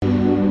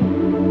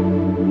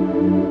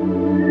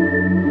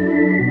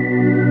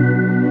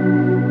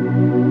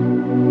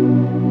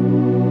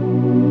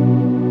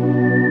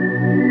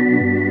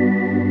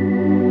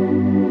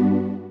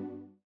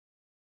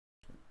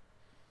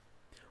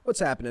What's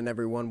happening,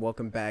 everyone?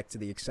 Welcome back to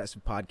the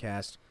Excessive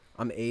Podcast.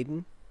 I'm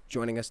Aiden.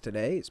 Joining us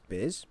today is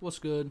Biz, What's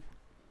good?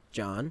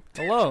 John,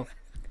 Hello.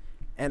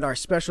 and our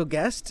special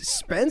guest,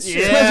 Spencer.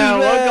 Yeah,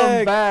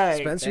 welcome back.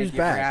 Spencer's Thank you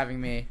back. for having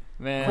me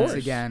Man. once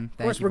again. Of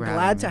course, Thank you we're for glad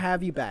having to me.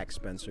 have you back,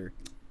 Spencer.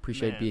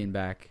 Appreciate Man. being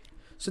back.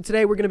 So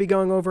today we're going to be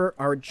going over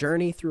our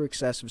journey through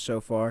Excessive so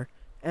far,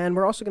 and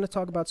we're also going to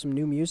talk about some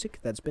new music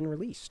that's been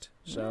released.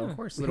 So, Yeah, of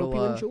course, we little, hope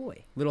you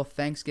enjoy. Little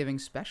Thanksgiving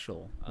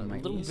special. A you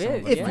might little use bit,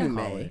 somebody if to you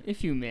call may. it.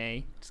 If you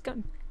may. Just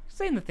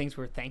saying the things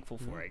we're thankful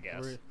for, I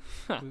guess.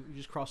 We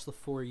just crossed the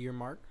 4-year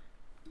mark.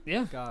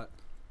 Yeah. Got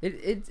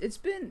It's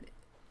been.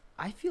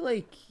 I feel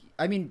like.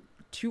 I mean,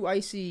 Too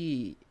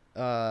Icy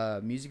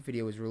music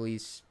video was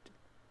released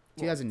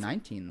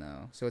 2019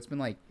 though, so it's been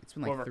like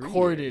Well, 3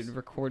 recorded years.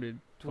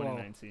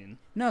 2019.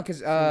 No, because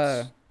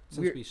since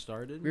we're- we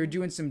started. we were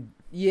doing some.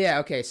 Yeah,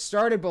 okay,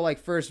 started, but like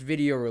first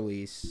video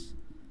release,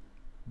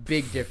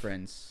 big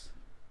difference.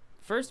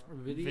 First Our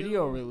video?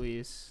 video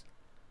release.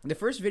 The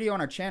first video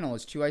on our channel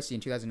is Too Icy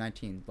in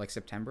 2019. Like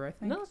September, I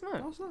think. No, it's not.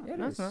 No, it's not. Yeah, it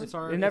No, is. it's not. It's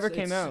our- It never it's-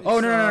 came out. it's- Oh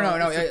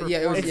no! it's a Yeah,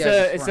 it was. It's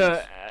yeah,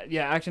 it's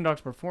Action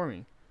Dogs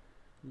performing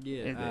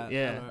Yeah,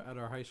 yeah. at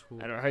our high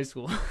school. at our high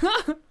school,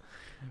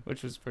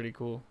 which was pretty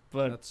cool.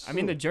 But That's I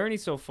mean, the cool. journey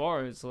so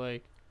far is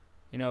like,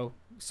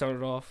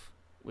 started off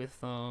with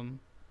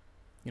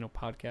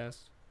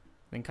podcast,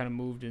 then kind of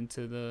moved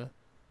into the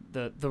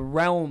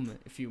realm,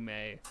 if you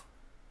may,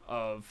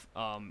 of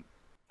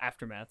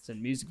aftermaths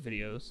and music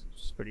videos,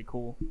 which is pretty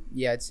cool.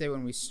 Yeah, I'd say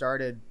when we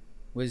started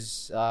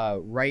was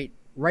right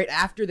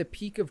after the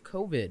peak of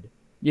COVID,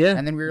 Yeah.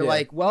 and then we were Yeah.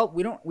 like, well,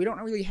 we don't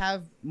really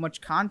have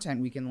much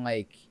content we can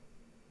like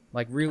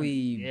really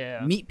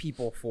Yeah. meet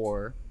people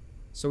for,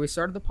 so we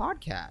started the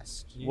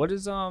podcast. What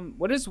is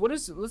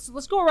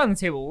let's go around the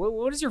table.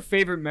 What is your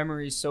favorite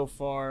memory so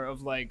far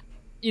of like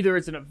either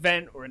it's an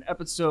event or an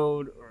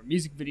episode or a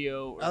music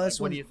video? Or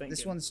what do you think?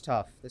 This one's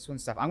tough.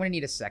 I'm gonna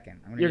need a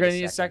second. You're gonna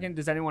need a second.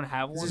 Does anyone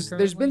have one? There's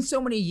currently? been so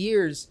many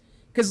years,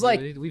 because like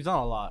we've done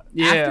a lot.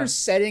 after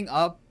setting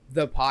up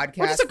the podcast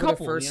just a for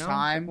couple, the first you know?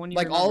 time, Like one you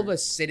like all of remember.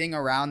 us sitting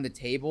around the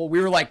table, we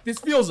were like, "This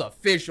feels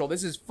official.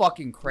 This is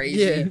fucking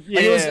crazy."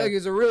 Yeah. Like, it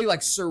was a really like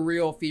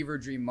surreal fever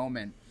dream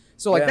moment.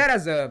 So like Yeah. that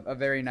has a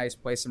very nice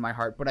place in my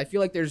heart. But I feel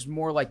like there's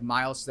more like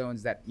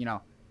milestones that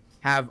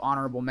have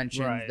honorable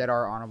mentions Right. that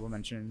are honorable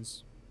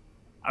mentions.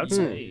 I would Hmm.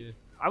 say.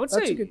 I would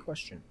That's say. a good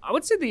question. I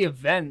would say the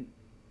event,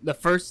 the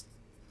first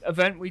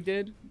event we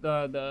did,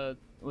 the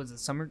was it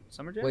Summer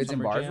Jam? Blades and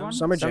Summer Bars Jam? one.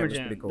 Summer Jam was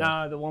pretty cool.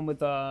 Nah, the one with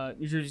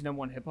New Jersey's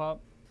 #1 hip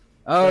hop.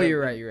 Oh, the- you're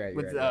right. You're right.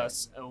 With right.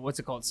 what's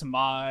it called,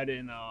 Samad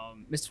and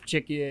Mr.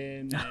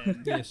 Chicken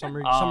and Yeah,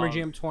 Summer Um,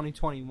 Jam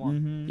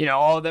 2021. Mhm.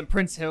 all that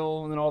Prince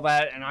Hill and all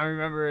that. And I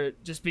remember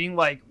just being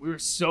like, we were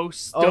so Oh,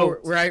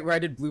 stoked. where I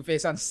did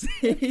Blueface on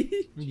stage.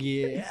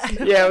 Yeah.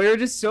 Yeah, we were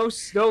just so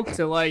stoked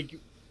to like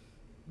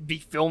be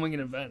filming an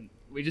event.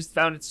 We just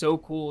found it so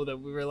cool that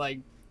we were like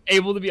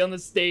able to be on the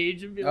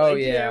stage and be Oh,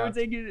 like, yeah. we're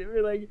taking it.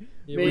 We're like,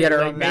 Yeah, Made We had our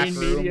like own back main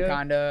room, media.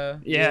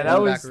 kinda. Yeah, that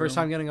was First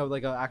time getting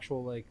an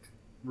actual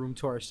room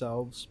to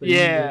ourselves.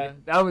 yeah,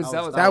 that was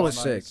That was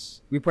sick.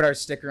 nice. We put our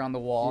sticker on the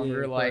wall, and we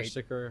Yeah, were put our like,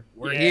 sticker.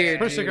 "We're Yeah. here."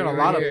 Put a dude, sticker in a we're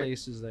lot of here."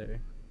 places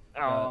there.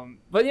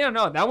 But yeah,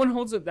 no, that one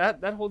holds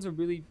that holds a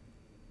really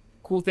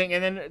cool thing.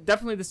 And then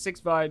definitely the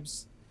Six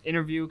Vibes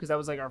interview, because that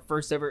was like our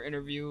first ever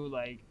interview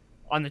like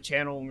on the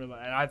channel, and, and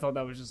I thought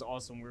that was just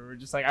awesome. We were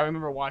just like, I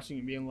remember watching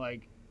and being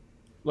like,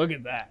 look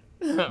at that.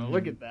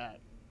 Look at that.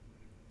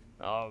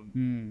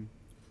 Hmm.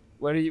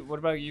 What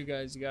about you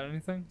guys? You got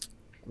anything?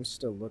 I'm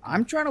still looking.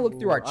 I'm trying to look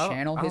through our I don't-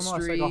 channel I don't know,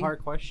 history. It's like a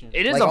hard question.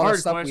 It is Like a all the hard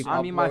stuff question. we've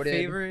I mean, my uploaded.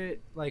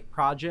 favorite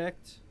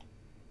project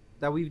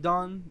that we've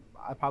done,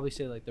 I'd probably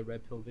say the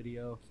Red Pill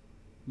video.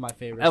 My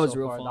favorite. That was so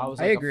real far. fun. That was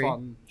I like agree. a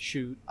fun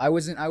shoot. I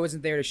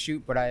wasn't there to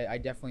shoot, but I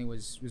definitely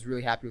was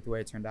really happy with the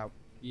way it turned out.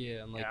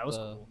 Yeah, and Yeah, it was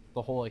cool.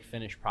 the whole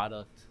finished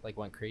product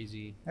went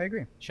crazy. I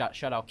agree.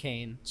 Shout out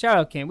Kane. Shout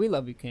out Kane. We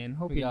love you, Kane.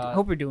 Hope We you got-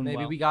 hope you're doing Maybe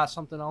well. we got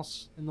something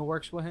else in the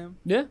works with him.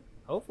 Yeah,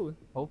 hopefully.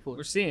 Hopefully,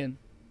 We're seeing.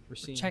 we're We're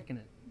seeing. checking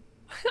it.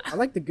 I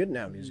like the Good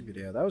Now music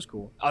video. That was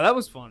cool. Oh, that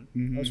was fun.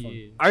 Mhm. That was fun.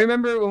 Yeah. I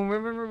remember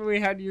when we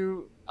had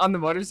you on the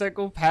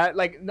motorcycle, Pat.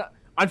 Like,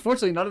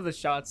 unfortunately, none of the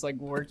shots like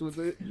worked with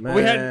it. But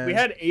we Man.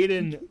 had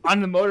Aiden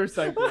on the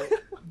motorcycle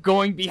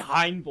going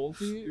behind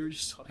both of you. You were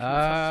just talking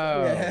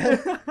Oh.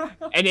 Yeah.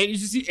 And then you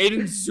just see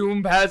Aiden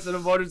zoom past on a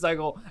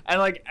motorcycle, and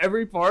like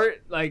every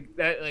part like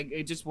that, like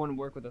it just wouldn't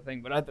work with the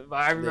thing. But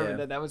I remember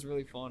Yeah. that was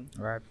really fun.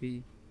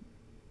 R.I.P.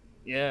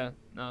 Yeah,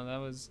 no, that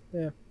was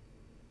Yeah.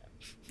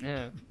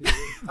 yeah.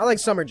 I like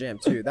Summer Jam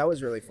too. That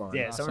was really fun.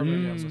 Yeah, Nah, Summer Summer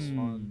Jam Jam was Mm.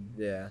 fun.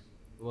 Yeah.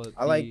 Well,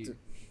 I liked.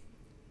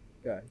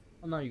 Go ahead.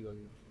 Oh, no, you go.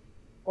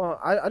 Well,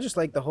 I just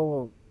like the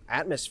whole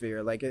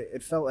atmosphere. Like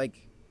it felt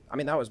like. I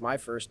mean, that was my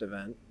first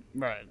event,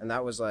 Right. and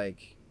that was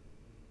like.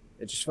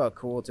 It just felt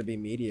cool to be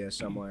media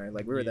somewhere.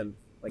 Like we were the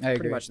I pretty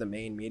agree. much the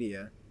main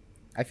media.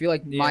 I feel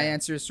like my Yeah.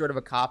 answer is sort of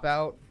a cop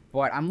out,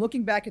 but I'm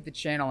looking back at the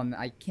channel and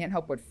I can't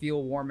help but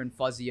feel warm and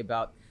fuzzy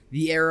about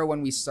the era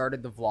when we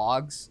started the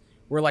vlogs,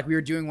 where like we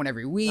were doing one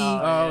every week.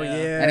 Oh,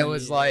 yeah. And it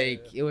was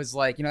like you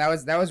know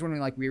that was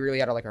when we really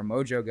had like our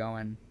mojo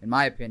going, in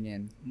my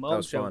opinion.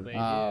 was Mojo, fun.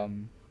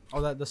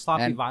 baby. The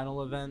Sloppy And-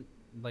 vinyl event,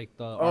 like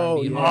the Oh,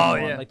 R&B yeah. one.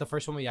 Oh, yeah. Like the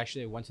first one we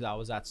actually went to, that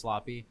was at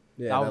Sloppy.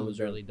 Yeah, that one was was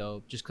dope. really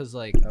dope. Just cause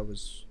like That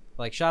was.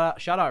 shout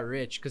out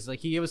Rich, cause like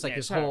he gave us like Yeah,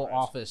 his shout out whole Rich.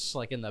 office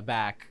like in the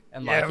back,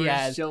 and Yeah, like he we're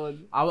had. just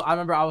chilling. I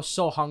remember I was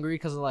so hungry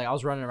because like I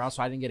was running around,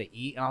 so I didn't get to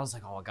eat, and I was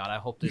like, oh god, I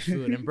hope there's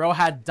food. And bro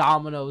had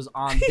Domino's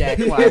on deck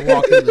when I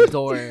walked in the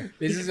door.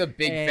 This is a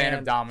big fan of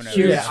And- Domino's.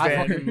 Huge Yeah, I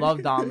fan. fucking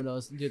love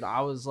Domino's, dude.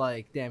 I was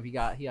like, damn, he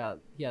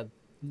had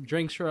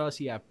drinks for us,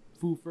 he had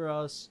food for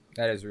us.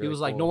 That is really He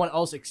was like, cool. no one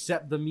else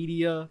except the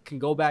media can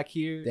go back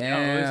here.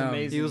 Damn. it was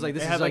amazing. He was like,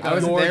 this They is had, like like, I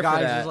wasn't your there for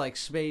guys' that. like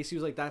space. He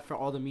was like that for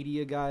all the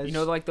media guys. You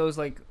know, like those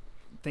like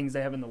things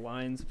they have in the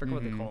lines. I forget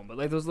what they Mhm. call them, but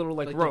like those little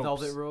like the ropes.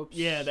 velvet ropes.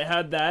 Yeah, they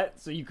had that,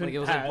 so you couldn't like it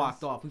was pass. like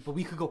blocked off, but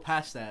we could go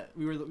past that.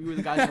 We were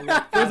the guys. That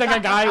walked There was like a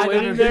guy I'd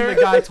waiting never there. been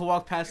the guy to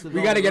walk past the.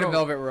 We got to get a rope.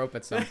 velvet rope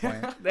at some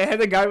point. They had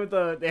the guy with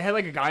the. They had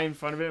like a guy in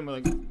front of it, and we're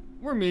like,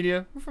 "We're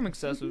media. We're from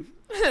Excessive."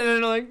 And they're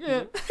like,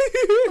 "Yeah,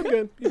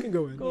 Okay, you can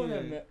go in. go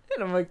ahead, man."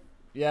 And I'm like,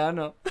 "Yeah, I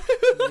know."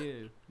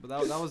 Yeah, but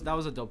that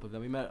was a dope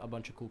event. We met a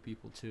bunch of cool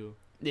people too.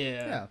 Yeah.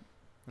 Yeah.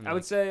 And, I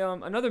would say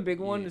another big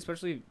one, Yeah.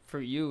 especially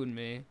for you and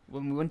me,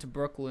 when we went to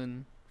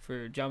Brooklyn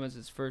for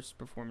Jamez's first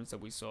performance that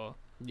we saw.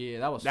 yeah,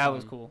 that was That fun.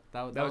 was cool.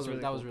 That was really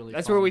that cool. was really.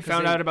 That's fun, where we 'cause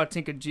found they- out about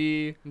Tinka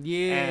G.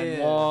 Yeah,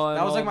 and Law and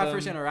that was all like my them.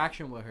 first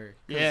interaction with her.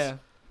 'Cause, Yeah.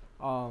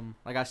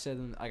 Like I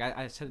said,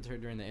 I said it to her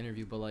during the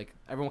interview, but like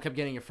everyone kept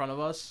getting in front of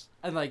us,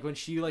 and like when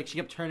she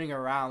kept turning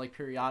around like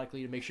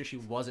periodically to make sure she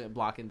wasn't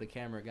blocking the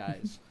camera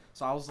guys.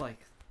 So I was like,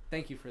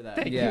 thank you for that.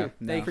 Thank Yeah, you.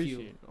 no. Thank Appreciate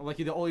you. it. Like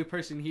you're the only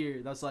person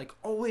here that's like,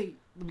 oh wait,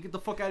 let me get the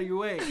fuck out of your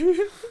way.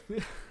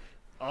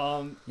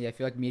 Yeah, I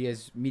feel like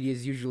media's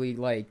usually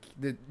like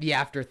the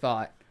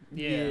afterthought.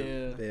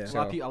 Yeah. Yeah. A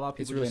lot of people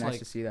It's really just nice like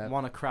to see that.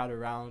 want to crowd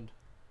around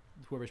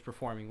whoever's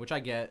performing, which I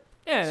get.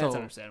 Yeah, that's So,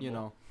 understandable. you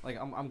know, like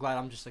I'm glad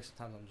I'm just like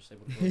sometimes I'm just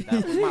able to do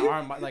that. With my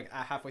arm, like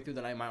halfway through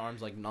the night, my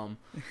arm's like numb,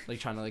 like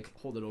trying to like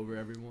hold it over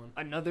everyone.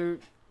 Another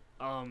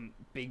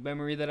big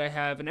memory that I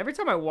have, and every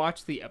time I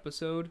watch the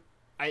episode,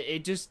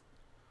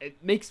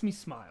 it makes me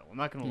smile. I'm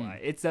not gonna Mm. lie.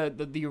 It's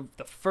the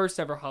first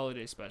ever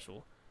holiday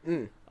special.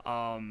 Mm.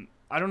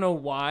 I don't know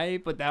why,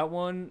 but that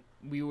one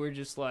we were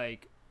just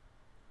like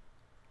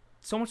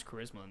so much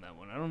charisma in that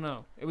one. I don't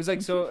know. It was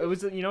like so. It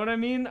was, you know what I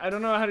mean? I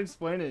don't know how to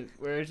explain it.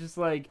 Where it's just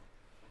like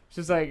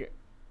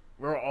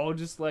we're all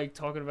just like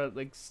talking about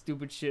like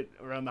stupid shit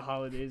around the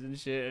holidays and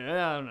shit. And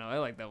I don't know. I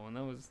like that one.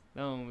 That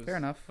one was Fair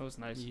enough. That was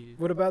nice. Yeah.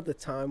 What about the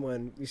time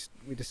when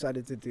we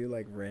decided to do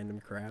like random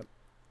crap?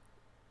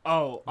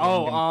 Oh,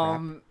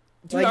 Random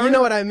dude, Like, you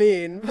know what I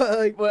mean?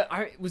 But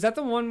like, was that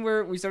the one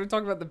where we started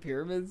talking about the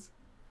pyramids?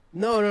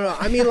 no.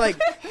 I mean, like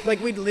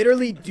we'd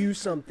literally do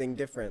something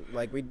different.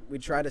 Like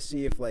we'd try to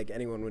see if like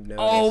anyone would notice.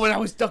 Oh, when I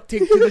was duct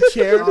taped to the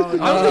chair. Oh, I don't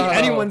no. think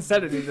anyone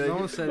said anything. No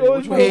one said Oh, it.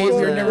 Which one Wait, was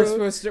we were that? never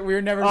supposed to. We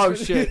were never. Oh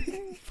supposed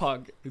shit!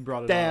 Fuck. We brought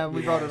it up. Damn,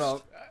 we brought it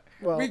up.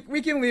 well,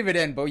 we can leave it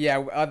in, but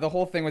yeah, the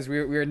whole thing was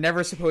we were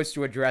never supposed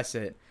to address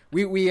it.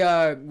 We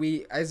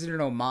as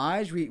an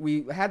homage,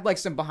 we had like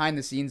some behind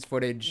the scenes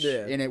footage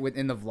Yeah. in it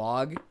within the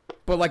vlog,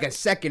 but like a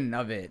second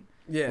of it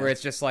yeah, where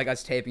it's just like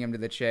us taping him to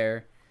the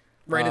chair.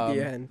 right at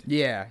the Um, end.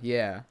 Yeah.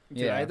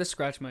 Dude, I had to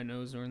scratch my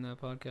nose during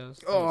that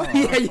podcast. Oh, That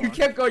was yeah, you fun.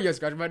 kept going. Yo,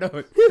 scratch my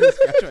nose.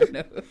 Scratch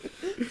my nose.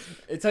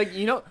 It's like,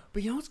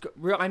 but what's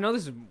real? I know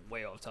this is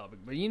way off topic,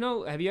 but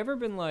have you ever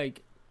been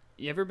like,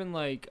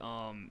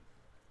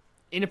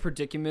 in a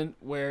predicament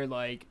where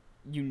like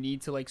you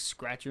need to like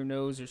scratch your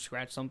nose or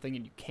scratch something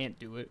and you can't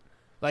do it?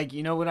 Like,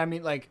 you know what I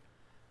mean? Like,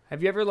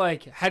 have you ever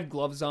like had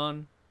gloves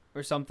on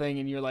or something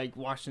and you're like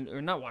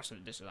not washing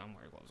the dishes? I'm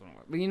wearing gloves on,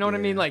 but you know what I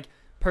mean? Yeah. Like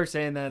per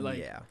se in that like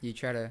yeah. You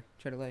try to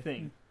like.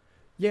 thing.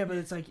 Yeah, but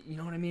it's like, you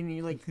know what I mean? And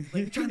you're like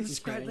trying to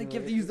scratch, like you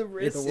have to use the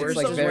wrist. the or worst It's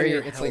like is something. when very,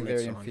 your it's like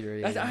very helmet's on.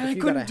 infuriating. I If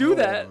you couldn't got a do helmet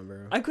that. on, bro.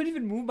 I couldn't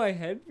even move my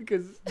head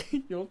because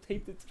taped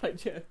it to my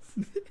chest.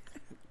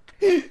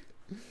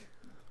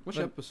 Which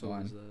But- episode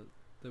One. was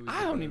that we I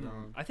did don't that even.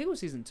 on? I think it was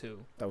season 2.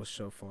 That was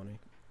so funny.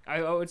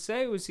 I would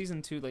say it was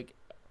season 2, like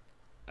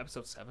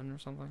episode 7 or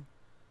something.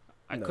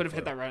 I No could have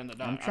hit clue. that right on the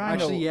dot. I'm I don't trying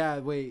know. Actually, yeah.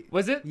 Wait.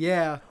 Was it?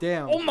 Yeah.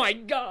 Damn. Oh my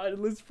god!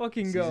 Let's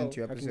fucking Season go.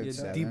 2, I can episode get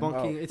 7.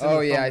 Debunking. It's in Oh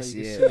the yeah, I thumbnail, see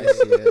you it. I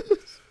see it.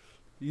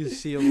 You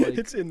see him like,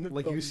 It's in the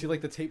like you thumbnail. see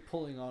like the tape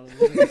pulling on him.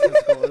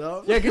 It's going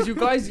up. Yeah, because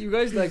you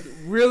guys like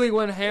really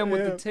went ham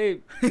with Yeah. the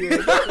tape.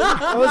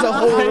 That was a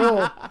whole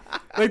roll.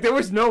 Like there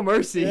was no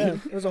mercy. Yeah,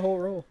 it was a whole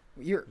roll.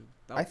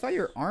 I thought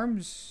your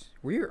arms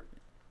were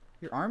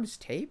your arms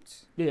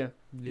taped. Yeah.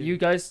 You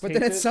guys. But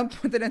then taped at it? some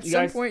You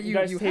guys- point you you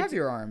guys have taped it?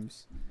 your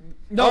arms.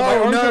 No, my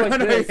oh arms no, are like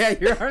no, this. yeah,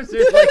 your arms are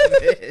like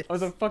this. I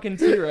was a fucking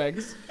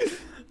T-Rex.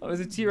 I was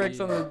a T-Rex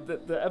on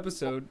the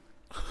episode.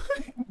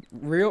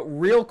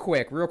 Real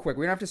quick. We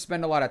don't have to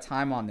spend a lot of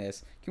time on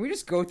this. Can we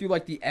just go through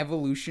like the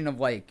evolution of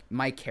like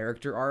my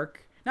character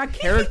arc? Not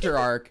character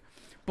arc,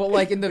 but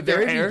like in the With your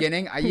very hair?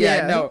 beginning.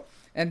 Yeah. No,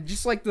 and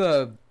just like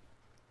the,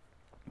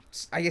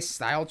 I guess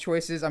style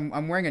choices.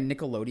 I'm wearing a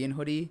Nickelodeon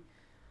hoodie.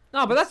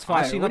 No, but that's I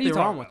fire. see What are you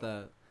nothing wrong talking with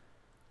about? that.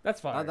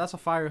 That's fire. That's a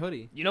fire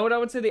hoodie. You know what I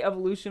would say? The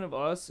evolution of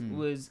us Mm.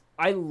 was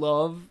I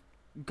love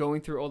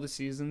going through all the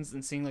seasons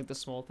and seeing like the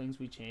small things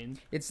we change.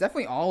 It's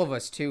definitely all of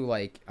us too.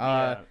 Like,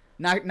 Yeah.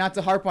 not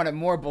to harp on it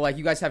more, but like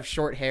you guys have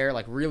short hair,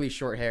 like really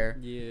short hair.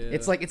 Yeah.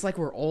 It's like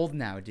we're old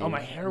now, dude. Oh, my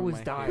hair was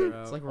My dyed.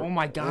 hair It's like out. we're Oh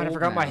my god, I old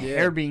forgot my now.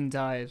 hair being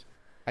dyed.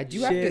 I do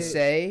have to Shit.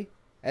 say,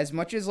 as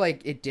much as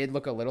like it did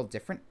look a little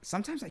different,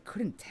 sometimes I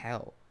couldn't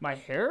tell. My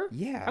hair?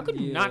 Yeah. How could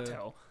you not Yeah.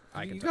 tell?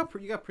 I you can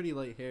got pretty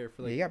light hair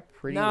for Yeah, like. you got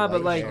pretty. Nah,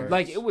 but light like hair.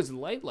 like it was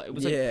light. It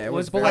was like Yeah, it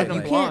was But very like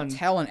you light. can't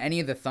tell in any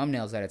of the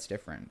thumbnails that it's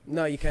different.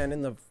 No, you can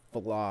in the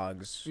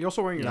vlogs. You're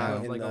also wearing your No, hair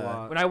in like a the-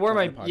 lot. When I wore on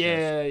my the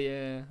podcast.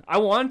 yeah. I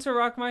want to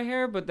rock my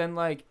hair, but then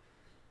like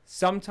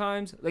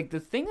sometimes like the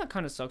thing that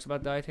kind of sucks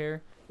about dyed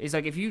hair is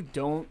like if you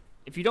don't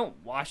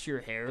wash your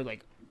hair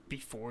like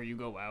before you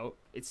go out,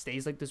 it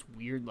stays like this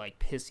weird like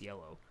piss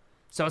yellow.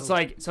 So it's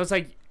like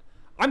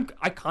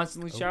I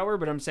constantly shower,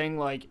 but I'm saying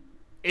like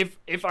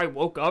if I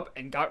woke up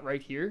and got right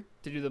here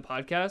to do the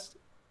podcast,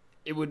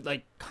 it would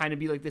like kind of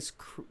be like this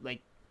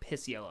like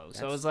piss yellow.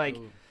 So it's like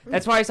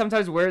that's why I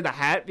sometimes wear the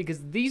hat because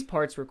these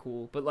parts were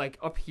cool, but like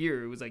up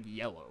here it was like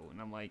yellow,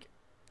 and I'm like,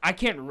 I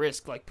can't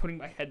risk like putting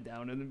my head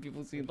down and then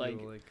people see like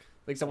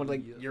someone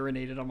like Yeah.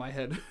 urinated on my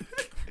head.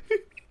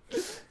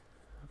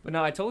 But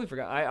no, I totally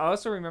forgot. I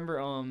also remember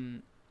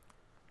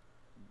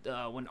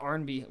when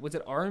R&B was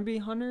it R&B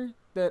Hunter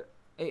that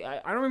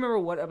I don't remember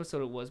what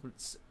episode it was, but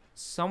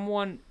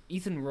someone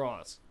Ethan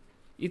Ross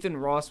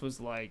was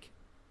like,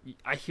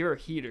 I hear a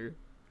heater.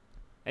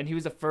 And he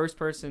was the first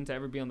person to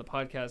ever be on the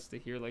podcast to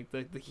hear like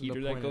the heater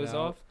that point it goes out.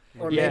 off.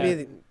 Or Yeah.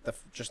 maybe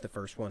just the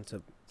first one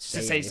to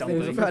say say anything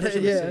something. about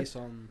it. Yeah. Say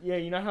something. Yeah,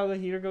 you know how the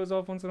heater goes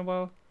off once in a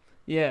while?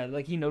 Yeah,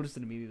 like he noticed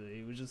it immediately.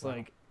 He was just Wow.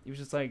 like,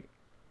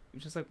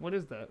 what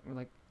is that? We're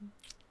like,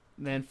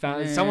 and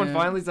then someone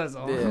finally says,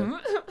 oh. Yeah.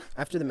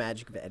 After the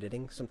magic of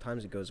editing,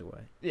 sometimes it goes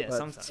away. Yeah, But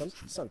sometimes.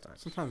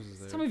 Sometimes. Sometimes it's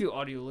there. Some of you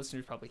audio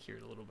listeners probably hear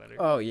it a little better.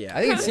 Oh yeah.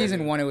 I think in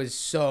season 1 it was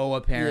so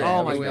apparent. Yeah,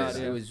 Oh my it was,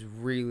 God, yeah. it was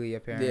really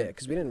apparent. Yeah,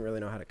 because we didn't really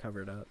know how to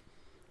cover it up.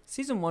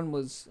 Season 1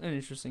 was an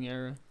interesting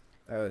era.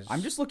 That was.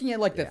 I'm just looking at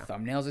like the Yeah.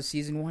 thumbnails of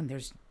season 1.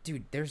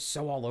 They're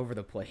so all over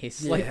the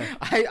place. Yeah. Like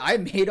I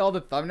made all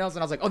the thumbnails and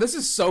I was like, oh, this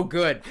is so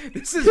good.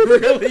 This is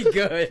really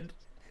good.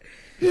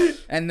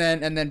 And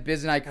then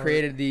Biz and I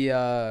created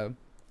the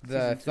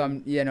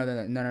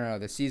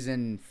the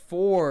season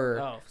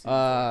 4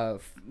 Oh,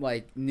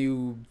 like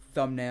new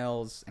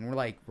thumbnails, and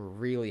we're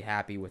really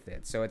happy with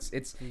it. So it's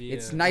Yeah.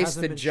 nice It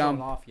hasn't to been jump.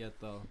 shown off yet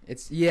though.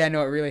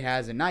 No, it really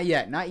hasn't. Not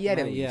yet at Not least.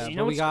 yet. you but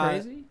know we what's got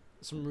crazy?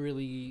 some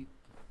really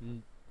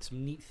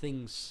some neat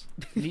things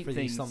Neat for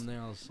things. these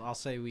thumbnails. I'll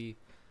say we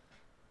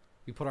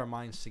put our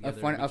minds together.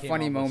 fun- We a came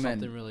funny up with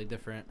moment. Something really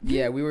different.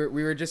 Yeah, we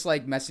were just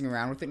like messing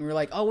around with it, and we were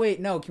like, oh wait,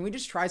 no, can we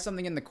just try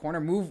something in the corner?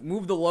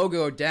 Move the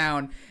logo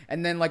down,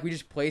 and then like we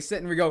just place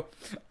it, and we go,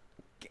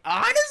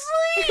 honestly.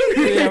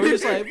 Yeah, we're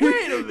just like,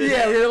 wait a minute.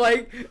 Yeah, we were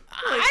like,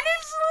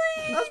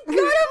 honestly,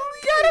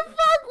 gotta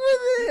fuck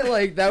with it.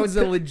 Like that was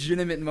a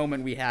legitimate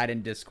moment we had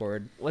in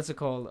Discord. What's it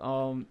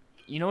called?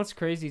 You know what's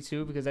crazy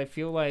too? Because I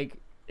feel like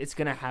it's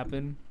gonna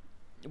happen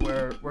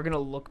where we're gonna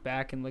look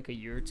back in like a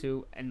year or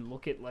two and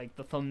look at like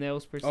the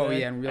thumbnails per se. Oh,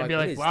 yeah, and and be like, be what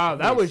like, is wow,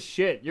 that this? was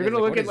shit. You're Yeah,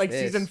 gonna like, look what at is like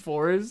this? season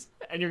 4's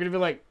and you're gonna be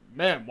like,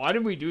 man, why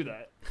did we do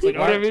that? Like, you know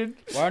what I mean?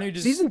 Why don't you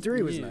just Season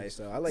 3 was Yeah. nice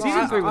though. I like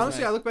Season 3 was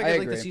honestly, nice. I look back I at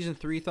like the agree. season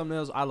 3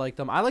 thumbnails. I like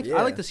them. I like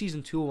Yeah. the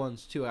season 2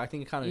 ones too. I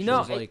think it kind of You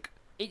know, shows like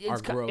our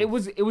It's growth.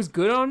 it was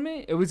good on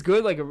me. It was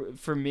good like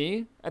for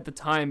me at the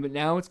time, but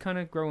now it's kind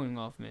of growing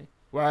off me.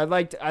 Where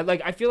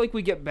I feel like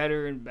we get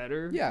better and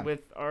better Yeah.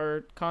 with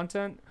our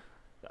content.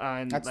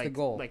 And That's the like,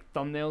 goal. like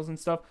thumbnails and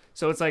stuff.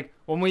 So it's like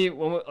when we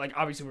like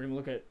obviously we're gonna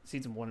look at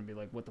season 1 and be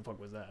like, what the fuck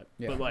was that?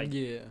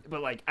 Yeah.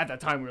 But like at that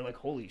time we were like,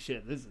 holy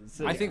shit, this is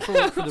sick. I think for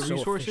the So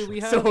resources we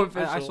have, So I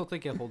official. still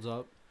think it holds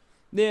up.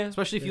 yeah,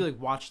 Especially if you like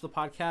watch the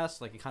podcast,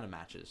 like it kind of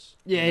matches.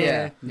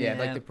 yeah,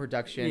 like the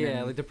production. Yeah,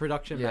 and- like the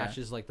production Yeah.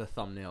 matches like the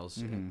thumbnails.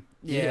 Mhm.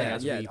 yeah.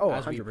 as yeah. we, Oh,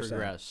 as we 100%.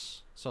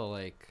 progress. So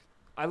like,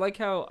 I like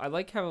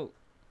how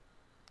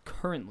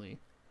currently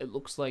it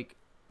looks like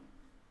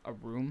a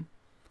room.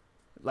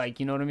 Like,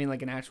 you know what I mean?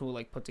 Like an actual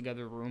like put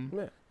together room.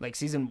 Yeah. Like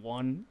season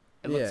 1,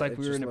 it Yeah, looks like it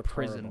we were just in a looked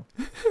prison.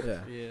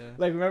 Yeah. yeah.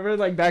 Like remember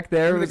like back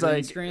there it Remember was the green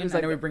like screen? it was I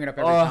like know we bring it up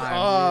every oh, time.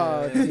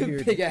 Oh, Yeah.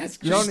 dude. Big ass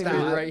You don't green even-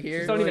 screen right here.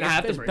 just don't even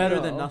have to It's bring better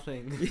it than up.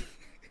 nothing.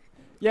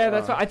 yeah,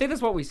 that's Uh, what I think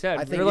that's what we said.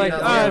 I We think were we like, know-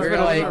 oh, yeah, it's we better were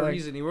than like- For nothing.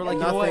 reasoning. We're like, you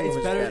Nothing know what? It's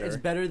was better. better. It's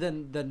better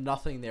than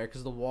nothing there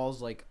because the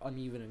wall's like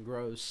uneven and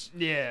gross.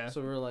 Yeah.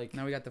 So we're like,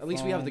 Now we got the at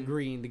least we have the phone.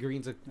 green. The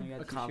green's a We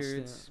got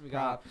constant. t-shirts, We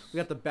got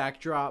the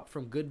backdrop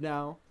from Good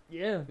Now.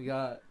 Yeah. We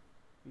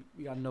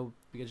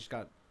just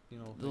got The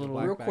the little-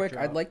 black Real quick,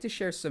 backdrop. I'd like to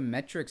share some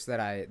metrics that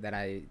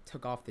I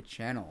took off the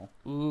channel.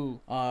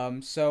 Ooh.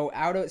 So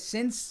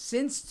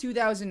since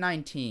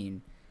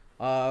 2019,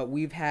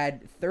 we've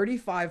had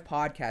 35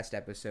 podcast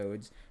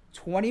episodes,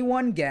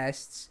 21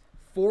 guests,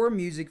 4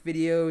 music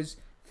videos,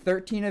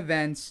 13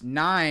 events,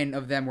 9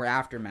 of them were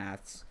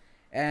aftermaths,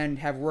 and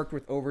have worked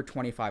with over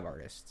 25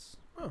 artists.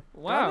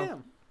 Wow.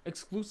 Goddamn.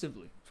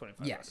 exclusively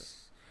 25 Yes.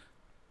 artists.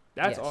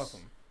 That's Yes.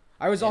 awesome.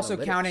 I was also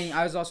Analytics. counting.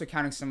 I was also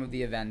counting some of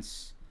the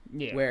events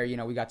Yeah. where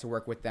we got to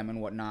work with them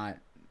and whatnot.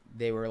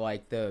 They were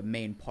like the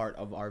main part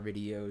of our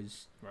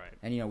videos, Right.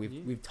 and we've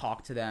Yeah. we've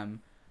talked to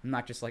them. I'm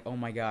not just like, oh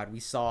my god, we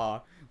saw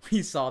that person.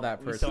 We saw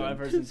that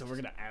person, so we're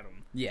gonna add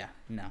them. Yeah,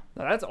 no.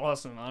 No, that's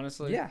awesome,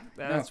 honestly. Yeah,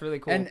 That's really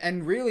cool.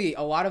 And really,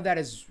 a lot of that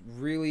has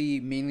really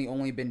mainly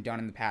only been done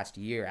in the past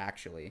year,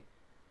 actually.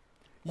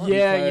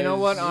 yeah, you know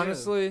what? because-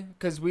 Honestly,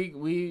 because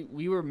we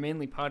were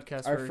mainly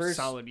podcasts Our for a first-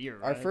 solid year.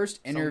 Our right?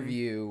 first Some-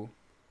 interview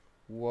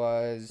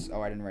was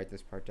I didn't write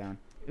this part down.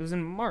 It was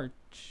in March.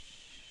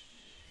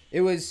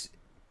 It was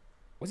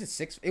it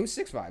six? It was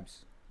Six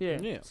Vibes, Yeah.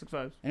 Yeah. 6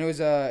 vibes. and it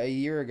was a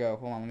year ago.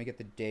 Hold on, let me get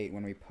the date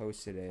when we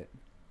posted it.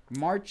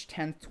 March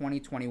 10th,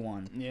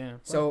 2021. Yeah.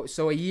 So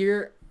a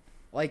year,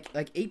 like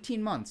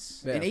 18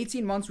 months. Yeah. In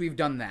 18 months, we've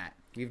done that.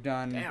 We've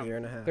done Damn. Year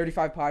and a half.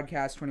 35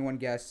 podcasts, 21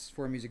 guests,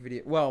 4 music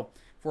videos,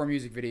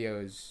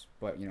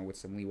 but with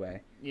some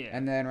leeway, Yeah.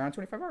 and then around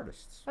 25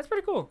 artists. That's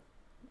pretty cool.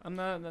 I'm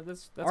not.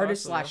 That's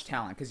Artist awesome, slash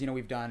talent, because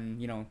we've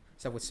done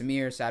stuff with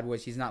Samir Sad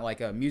Boys. He's not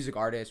like a music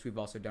artist. We've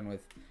also done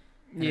with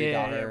Henry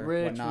Yeah, Daher,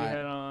 Rich whatnot. we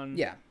had on.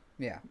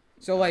 yeah.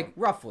 So like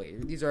roughly,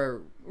 these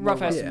are Rough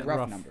more estimate.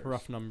 rough numbers.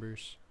 Rough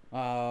numbers.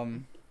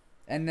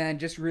 And then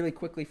just really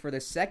quickly for the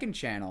second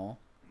channel,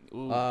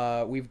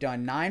 Ooh. we've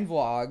done 9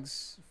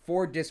 vlogs,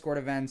 4 Discord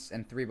events,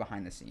 and 3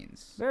 behind the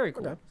scenes. Very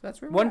cool. Okay. So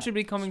that's where One we're at. should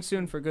be coming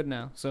soon for good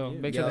now, so Yeah.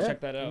 make sure to Yeah. check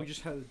that And out. we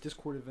just had a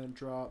Discord event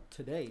drop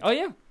today. Oh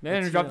yeah, and The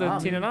it dropped the Tina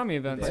Tina Nami. Nami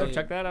event, so Yeah.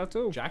 check that out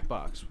too.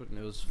 Jackbox, and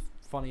it was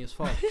funny as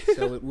fuck.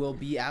 So it will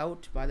be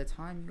out by the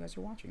time you guys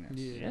are watching this.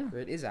 Yeah. Or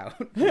it is out.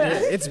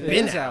 It's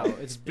been It's out.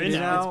 It's been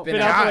been out. out. Been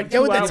Been out for like God,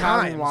 get with 2 the hours.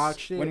 times. Haven't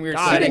watched it. When we were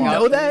God, I setting didn't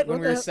up, know that? when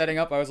What we were the- setting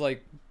up, I was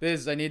like,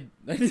 Biz, I need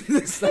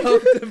this stuff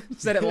to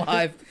set it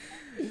live.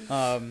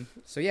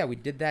 So yeah, we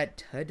did that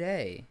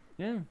today.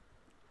 Yeah.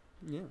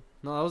 Yeah.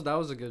 No, that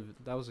was a good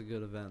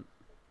event.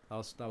 That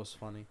was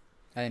funny.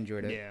 I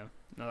enjoyed it. Yeah.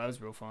 No, that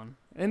was real fun.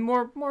 And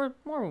more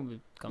will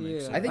be coming. Yeah.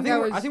 soon. I think that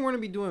was- I think we're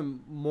gonna be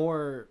doing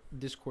more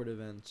Discord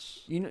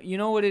events. you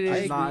know what it I is.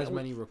 agree. Not as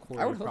many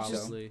recorded, I would hope so.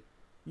 probably.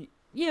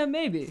 Yeah,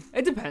 maybe.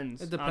 It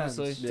depends. It depends.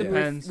 Honestly, Yeah.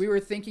 depends. We were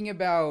thinking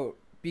about,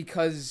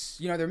 because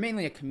they're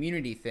mainly a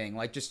community thing,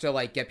 like just to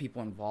like get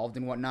people involved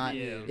and whatnot.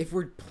 Yeah. If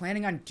we're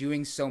planning on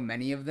doing so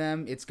many of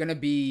them, it's gonna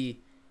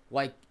be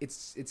like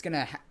it's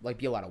gonna like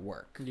be a lot of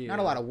work. Yeah. Not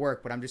a lot of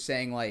work, but I'm just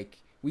saying like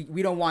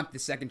we don't want the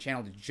second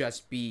channel to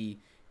just be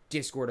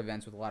Discord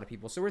events with a lot of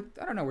people. So we're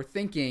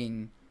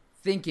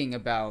thinking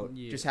about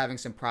Yeah. just having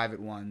some private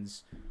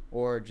ones,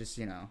 or just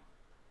Yeah.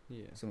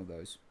 some of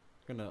those.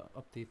 Gonna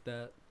update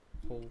that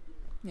whole.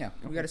 Yeah,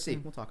 we gotta see.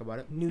 We'll talk about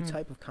it. New Mm.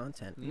 type of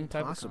content. New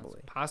type of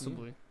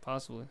Possibly.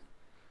 Possibly.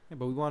 Yeah,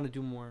 but we want to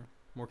do more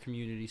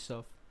community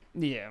stuff.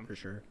 Yeah. For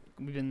sure.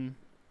 We've been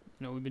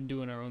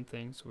doing our own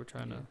thing, so we're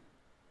trying Yeah. to.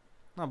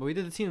 No, but we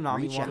did the Tina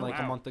Nami Reach one out. like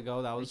a month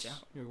ago. That Reach was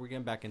out. we're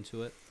getting back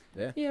into it.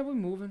 Yeah, we're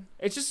moving.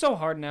 It's just so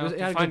hard now It to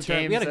had a find good turn-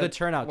 games. we had a that good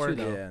turnout too, work.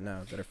 though. Yeah,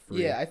 no, that are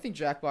free. Yeah, I think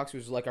Jackbox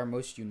was like our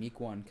most unique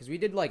one, because we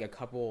did like a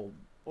couple.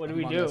 What do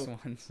we Among do? Us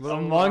ones.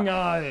 Among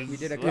Us. We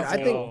did a Let's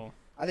couple. go.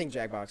 I think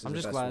Jackbox is I'm the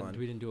just best glad one.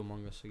 we didn't do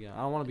Among Us again.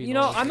 I don't want to be. You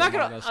know, known as I'm the not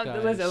gonna Among Us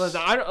guys.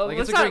 listen. I don't, Like,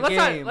 let's it's a not great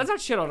game. let's not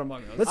shit on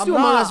Among Us. Let's I'm do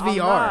Among not- Us I'm VR.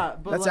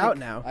 not, but, That's like- out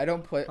now. I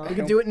don't play. We I We don't,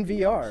 can do it in I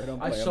VR.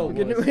 don't I play so Among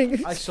We can Us. do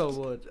it. I so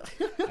would.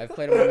 I've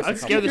played Among Us. I'm a scared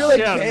couple the You're shit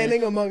like out of me.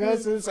 banning Among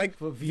Us, and it's like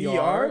For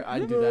VR,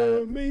 I'd do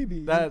that.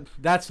 Maybe.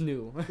 That's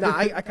new. Nah,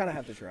 I kind of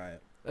have to try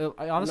it.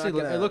 I honestly, I'm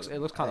not gonna- it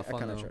looks kind of I fun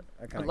kinda though. try-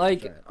 I kinda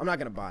Like- try it. I'm not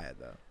gonna buy it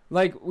though.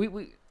 Like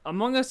we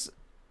Among Us,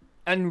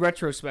 in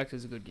retrospect,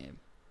 is a good game.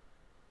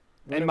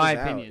 When In it my was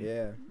out, opinion.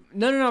 yeah.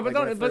 No, Like when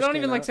don't it but first don't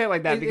even came like out? say it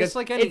like that It's because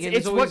like any game,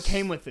 it's there's what always-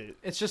 came with it.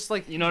 It's just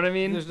like You know what I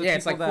mean? there's the Yeah,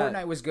 it's like people that-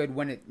 Fortnite was good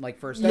when it like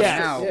first started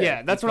Yeah, out.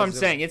 yeah, that's what I'm because of-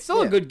 saying. It's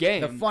still a yeah, good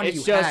game. the fun it's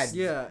you just, had.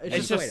 Yeah, It's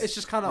it's just-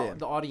 just kind of Yeah.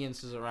 the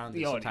audiences around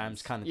The it audience,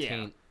 sometimes kind of yeah.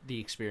 taint the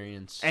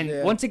experience. And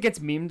Yeah. once it gets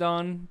memed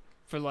on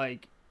for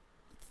like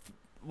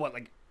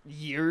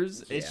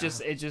years, Yeah.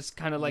 it just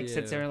kind of like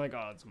sits Yeah. there and like,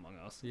 oh, it's Among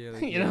Us. Yeah,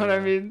 You know what I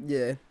mean?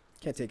 Yeah.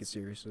 Can't take it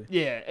seriously.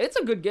 Yeah, it's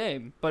a good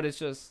game, but it's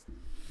just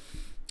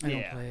I don't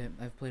yeah. play it.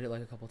 I've played it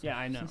like a couple times. Yeah,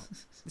 I know.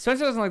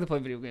 Spencer doesn't like to play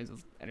video games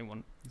with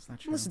anyone It's not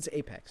true. Unless it's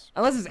Apex.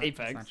 unless it's It's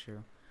Apex. not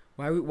true.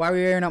 Why are we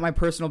airing out my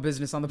personal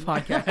business on the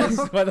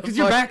podcast? Why the Because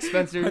you're fuck? back,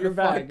 Spencer. Why the You're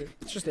back. fuck?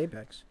 It's just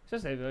Apex. It's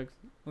just Apex.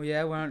 Well,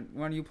 yeah. Why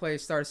don't you play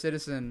Star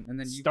Citizen and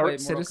then you Star play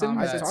Mortal Citizen? Kombat,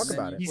 I should and talk then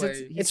about you it. He play-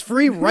 said- It's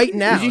free right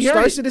now. Did you hear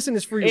Star it? Citizen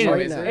is free Aiden,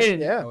 right is now. it? Aiden,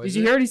 Yeah. Oh, Did is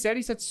you it? hear what he said?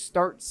 He said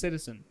start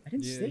Citizen. I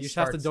didn't Yeah, say you just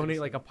have to Star donate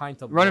Citizen. like a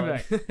pint of Run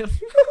it blood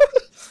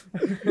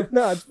back.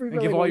 No, it's free. and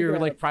for, give like, all one your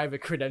grand. like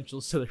private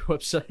credentials to their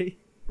website.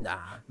 Nah,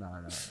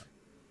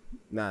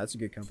 that's a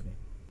good company.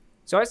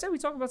 So I said we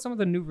talk about some of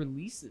the new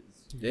releases.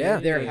 Yeah.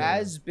 There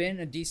has been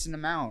a decent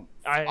amount.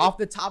 I Off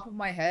the top of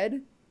my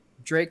head,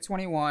 Drake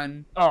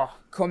 21, oh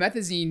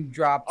Comethazine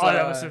dropped. Oh,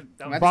 that was a-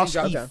 that was- Comethazine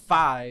dropped Okay.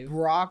 5.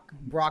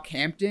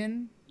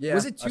 Brockhampton. Yeah.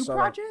 Was it I two saw that.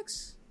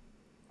 projects?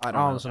 I I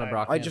don't know. was on a I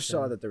Brockhampton. I just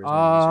saw that there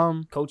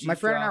was. Coach. My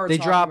friend and I were They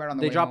talking about it dropped on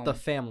the they way dropped the home.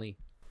 family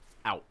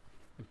out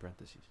in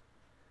parentheses.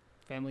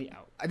 Family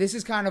Out. This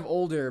is kind of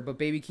older, but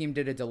Baby Keem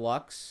did a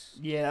deluxe.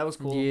 Yeah, that was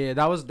cool. Yeah,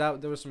 that was that.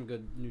 There was some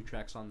good new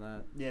tracks on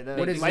that. Yeah,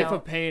 What is Life it?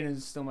 of Pain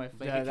is still my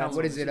Baby favorite. Count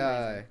What was is it?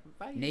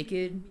 amazing.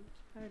 Naked.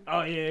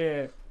 Oh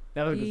yeah.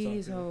 That was a good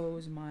These song. too.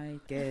 hoes might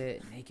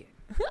get naked.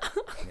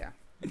 Yeah.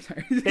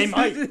 Sorry. They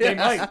might. They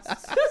might.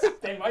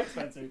 They might,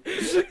 Spencer.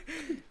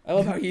 I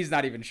love how he's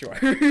not even sure.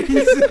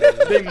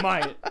 They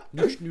might.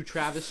 New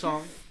Travis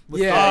song.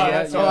 with Yeah, Fire.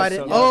 that's Oh, I so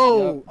didn't.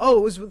 good. Oh,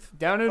 it was with.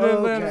 Down in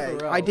Atlanta.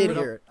 Okay, I did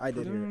hear it. I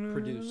did hear it.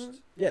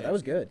 Produced. Yeah, that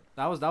was good.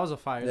 That was a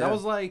fire. Yeah. That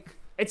was like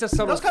It's a that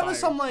subtle was kind fire, of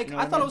some like you know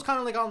I what thought it mean? was kind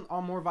of like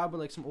on more vibe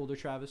with like some older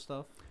Travis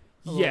stuff.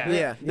 A little Yeah. bit. Yeah,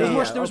 There was yeah,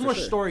 more, yeah. there was Oh, for more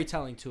sure.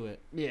 storytelling to it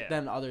Yeah.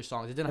 than other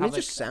songs. It didn't And it have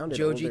like just sounded.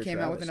 Joji older came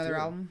out with Travis, another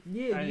too. album.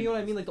 yeah, you know what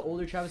I mean? Like the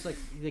older Travis, like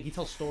he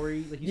tells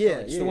story. Like he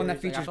Yeah, tells yeah, the one that like,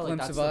 I features felt like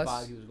Glimpse that's of the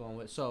Us. vibe he was going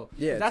with. So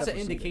Yeah, if that's an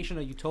definitely seemed indication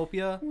of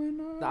Utopia.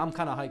 I'm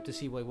kind of hyped to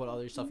see like what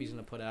other stuff he's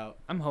gonna put out.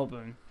 I'm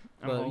hoping.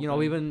 But you know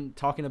we've been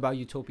talking about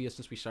Utopia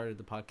since we started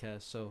the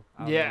podcast. So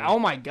I don't Yeah. know. Oh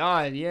my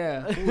God.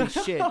 Yeah. Holy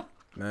shit.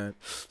 Man.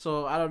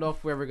 So I don't know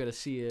if we're ever gonna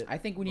see it. I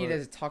think we need But-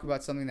 to talk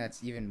about something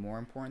that's even more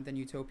important than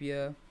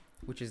Utopia,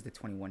 which is the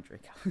 21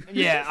 Drake album.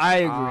 Yeah, I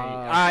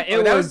agree.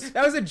 It that was.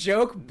 that was a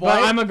joke,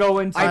 But I'm gonna go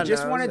into. I I don't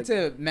just know, wanted it's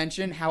to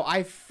mention how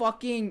I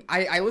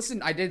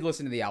did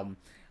listen to the album.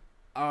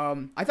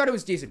 I thought it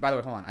was decent. By the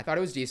way, hold on. I thought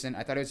it was decent.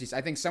 I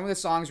think some of the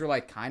songs were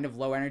like kind of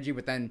low energy,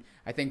 but then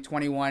I think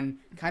 21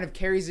 kind of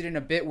carries it in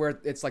a bit where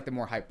it's like the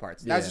more hype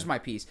parts. That's Yeah. just my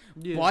piece.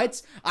 Yeah.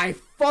 But I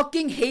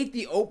fucking hate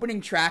the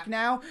opening track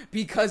now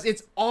because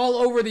it's all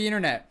over the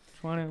internet.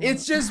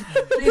 It's just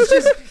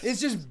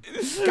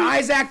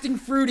guys acting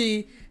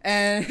fruity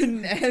and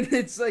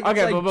it's like,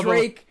 Okay, it's like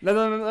Drake.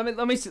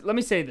 Let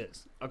me say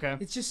this. Okay.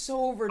 It's just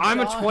so overdone. I'm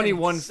a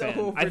 21 so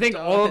fan. I think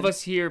all of overdone.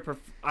 us here.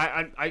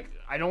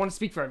 I don't want to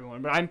speak for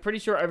everyone, but I'm pretty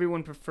sure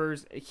everyone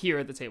prefers here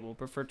at the table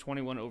prefer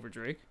 21 over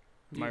Drake.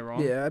 Am I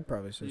wrong? Yeah, I'd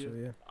probably say so.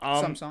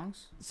 Yeah. Some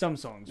songs. Some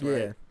songs, right?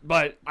 Yeah.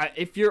 But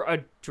if you're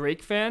a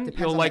Drake fan,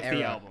 Depends you'll on like the the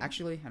era. album.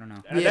 Actually, I don't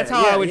know. That's Yeah,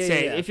 how I yeah, would yeah,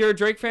 say. yeah. If you're a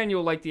Drake fan,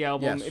 you'll like the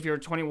album. Yes. If you're a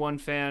 21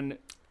 fan,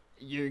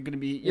 you're gonna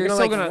be. You're You're, gonna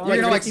still like- gonna.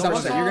 You're gonna like the some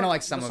one of it. song- You're gonna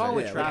like some the of song it.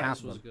 with Yeah, like Travis half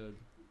of was them. good.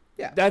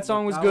 Yeah. That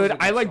song was That was good. a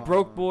good I like song.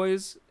 Broke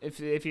Boys. If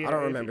you. I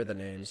don't if- remember the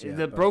names. Yeah,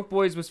 the but- Broke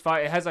Boys was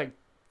fire. It has like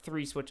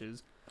 3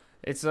 switches.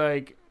 It's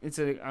like I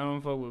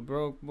don't fuck with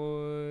broke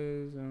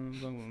boys. I don't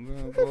fuck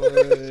with broke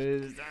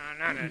boys.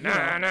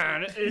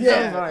 It's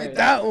Yeah, fire.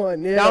 that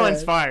one. Yeah, That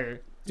one's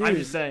fire. I'm Dude,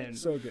 just saying.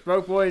 So good.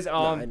 Broke Boys. No,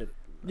 I know-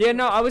 Yeah,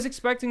 no, I was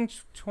expecting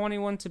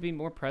 21 to be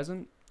more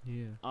present.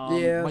 Yeah.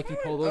 Yeah. Mikey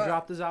Polo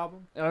dropped his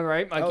album. All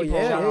right, Mikey Oh, Polo.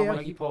 yeah, Shout yeah, out yeah.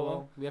 Mikey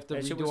Polo. We have to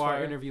That shit redo was our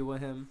fire. interview with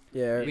him.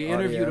 Yeah, We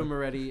interviewed him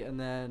already, and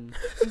then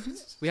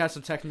we had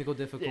some technical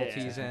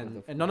difficulties, Yeah.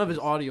 and none of his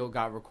audio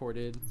got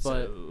recorded.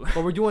 But So-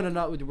 but we're doing a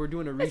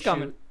reshoot. It's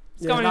coming.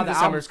 It's Yeah. coming Now in the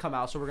December. album's come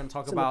out, so we're gonna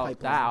talk It's in the about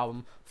pipeline. that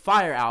album,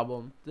 Fire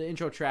album. The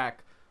intro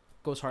track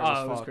goes hard Oh,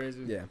 as it was fuck.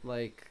 crazy. Yeah.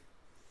 Like,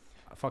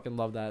 I fucking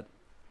love that.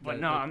 But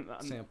that, no, like,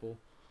 I'm sample.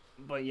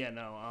 But yeah,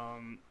 no.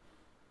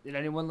 Did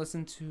anyone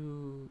listen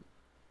to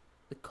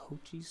the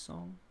Cochise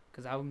song?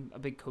 Because I'm a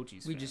big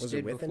Cochise We fan. just Was it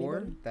did with before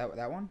anybody?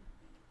 that one.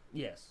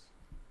 Yes.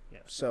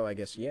 Yes. So I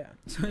guess yeah.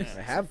 Yeah,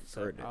 I have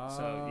so- heard it.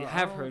 So you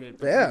have heard it.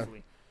 Yeah.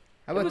 briefly.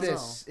 How about It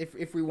was- this?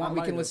 If we want, I we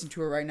might can have. listen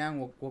to it right now,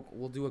 and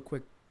we'll do a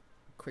quick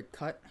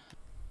cut.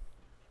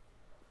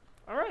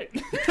 All right.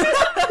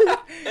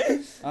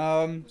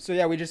 So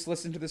yeah, we just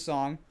listened to the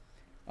song,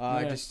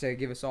 Yeah. just to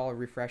give us all a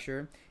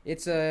refresher.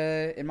 It's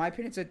in my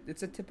opinion,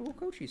 it's a typical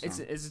Cochise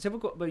song. It's a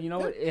typical, but you know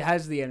what? It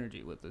has the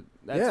energy with it.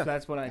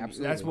 That's what I mean. That's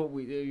Absolutely. what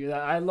we do.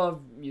 I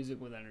love music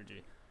with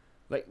energy.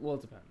 Like, well,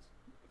 it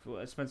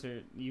depends.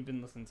 Spencer, you've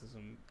been listening to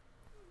some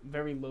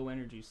very low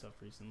energy stuff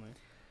recently.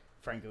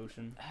 Frank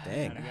Ocean.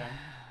 Dang. kinda guy.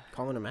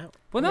 Calling him out.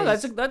 Well, no, Yeah,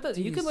 you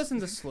can he's- listen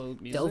to slow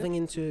music. Delving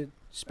into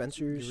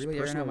Spencer's You're really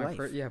airing personal out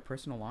my life.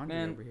 personal laundry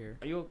Man. over here.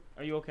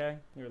 Are you okay?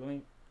 Here, let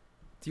me.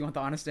 Do you want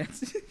the honest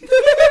answer?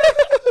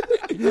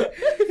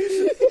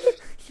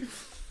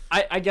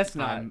 I guess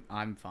not.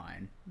 I'm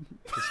fine.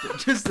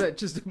 Just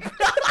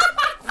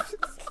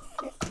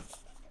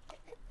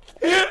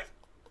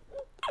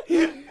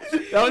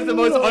That was the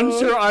most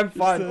unsure I'm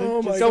fine.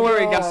 Oh my Don't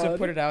worry, God. guys. to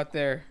put it out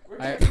there.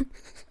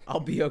 I'll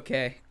be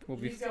okay. We'll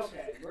be.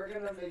 okay. We're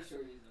gonna make sure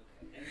he's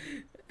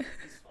okay. And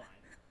he's fine.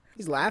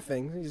 He's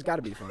laughing. He's got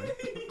to be fine.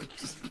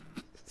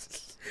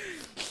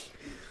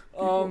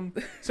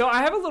 So I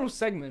have a little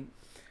segment.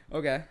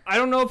 Okay. I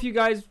don't know if you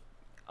guys,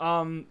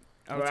 are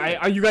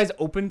you guys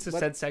open to Let-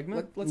 said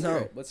segment? Let's No.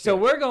 hear it. So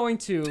we're going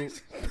to.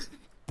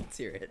 let's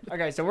hear it.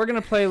 Okay, so we're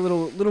gonna play a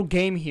little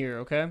game here.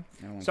 Okay.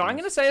 So I'm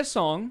gonna say a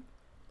song.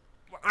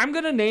 I'm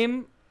gonna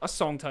name a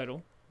song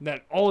title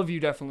that all of you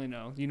definitely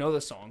know. You know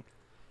the song.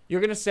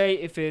 You're gonna say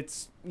if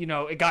it's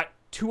it got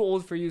too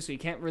old for you, so you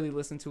can't really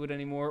listen to it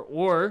anymore,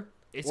 or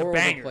it's a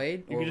banger.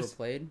 Overplayed. You could just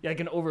Overplayed. like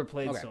an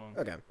overplayed Okay. song,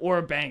 Okay. or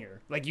a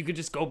banger. Like you could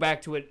just go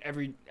back to it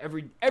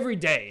every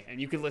day, and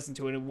you could listen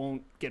to it. It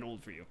won't get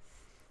old for you.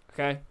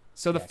 Okay.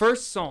 So the Yes.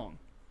 first song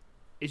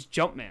is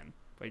 "Jumpman"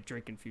 by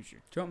Drake and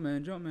Future.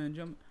 Jumpman, Jumpman,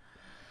 jump.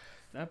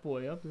 That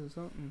boy up to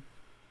something.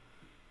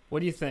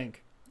 What do you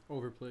think?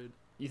 Overplayed.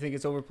 You think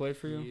it's overplayed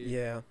for you?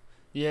 Yeah.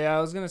 Yeah,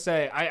 I was gonna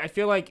say I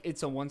feel like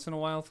it's a once in a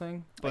while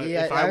thing. But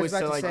Yeah, if I I was was to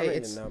about to like, say, I don't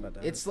it's- even know about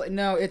that. It's like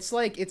no, it's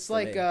like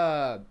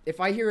me. if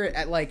I hear it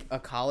at like a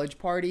college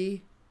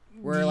party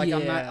where like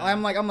Yeah.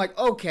 I'm like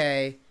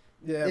okay,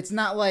 yeah. it's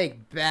not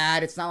like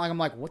bad. It's not like I'm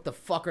like what the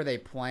fuck are they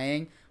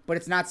playing? But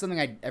it's not something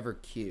I'd ever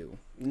cue.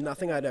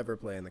 Nothing I'd ever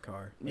play in the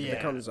car. If Yeah.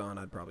 it comes on,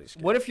 I'd probably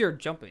skip. what if you're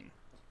jumping?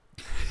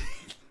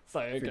 It's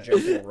like, If you're okay.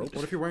 jumping rope?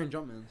 What if you're wearing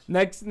Jumpmans?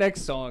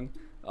 Next song,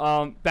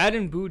 Bad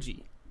and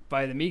Bougie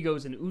by the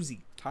Migos and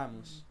Uzi.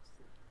 Timeless.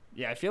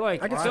 Yeah, I feel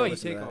like I can I still feel like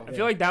listen to take that. off. I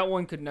feel like that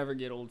one could never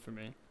get old for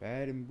me.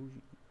 Bad and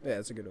bougie. Yeah,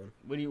 it's a good one.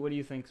 What do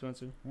you think,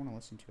 Spencer? I want to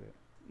listen to it.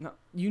 No,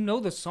 you know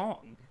the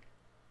song.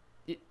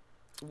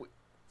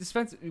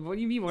 Spencer, what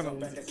do you mean? What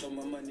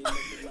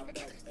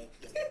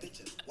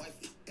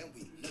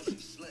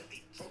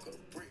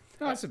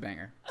No, it's a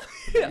banger.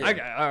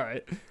 Okay, all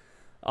right.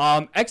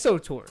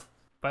 EXO Tour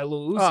by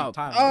Lil Uzi. Oh,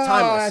 Timeless.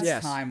 Timeless, that's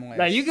yes. timeless.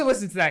 Now you can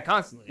listen to that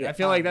constantly. Yeah, I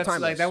feel like that's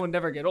timeless. like that would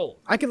never get old.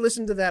 I could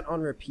listen to that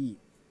on repeat.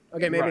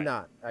 Okay, maybe Right.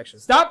 not, actually.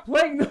 Stop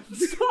playing the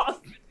song.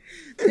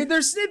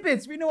 They're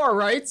snippets. We know our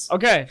rights.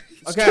 Okay,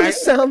 It's okay. gonna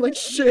sound like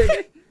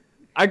shit.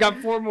 I got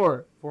four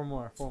more. Four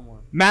more.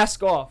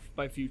 Mask Off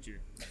by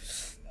Future.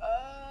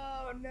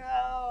 Oh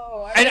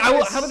no! And I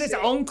will. How about this?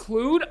 I'll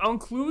include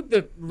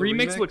the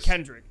remix with remix?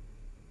 Kendrick.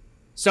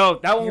 So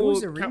that one It will.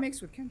 was a count-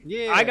 remix with Kendrick.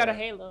 Yeah. I got a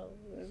Halo.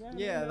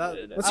 Yeah,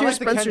 that. Let's I hear like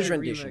the Spencer's Kendrick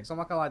rendition. Remix. I'm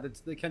not gonna lie,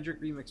 the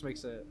Kendrick remix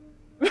makes it.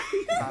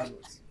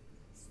 timeless.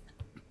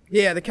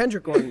 Yeah, the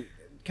Kendrick one's good.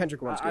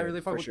 I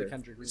really fuck for with sure. the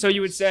Kendrick remix. So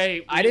you would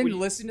say I didn't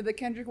listen to the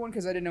Kendrick one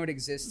because I didn't know it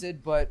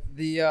existed, but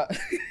the Yeah,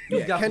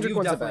 Kendrick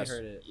one's the definitely best.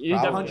 heard it. You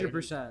definitely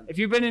 100%. If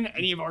you've been in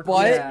any of our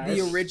but Yeah.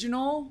 the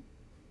original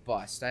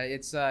bust.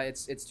 It's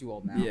too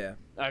old now. Yeah.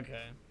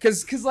 Okay.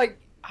 Cause like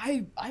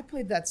I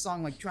played that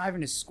song like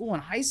driving to school in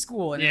high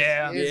school and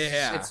Yeah.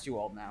 it's too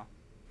old now.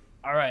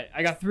 All right.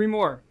 I got three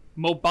more.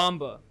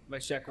 Mobamba by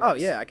Sheck Oh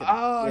Wes. yeah, I could.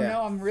 Oh yeah.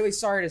 no, I'm really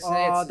sorry to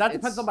say That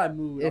depends on my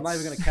mood. I'm not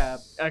even gonna cap.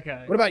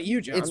 Okay. What about you,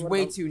 John? It's What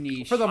way about- too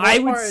niche. For the most I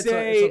would part,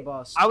 say it's a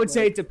bust. I would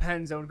say Like, it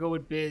depends. I would go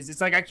with Biz.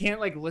 It's like I can't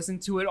like listen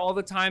to it all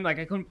the time. Like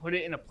I couldn't put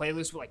it in a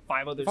playlist with like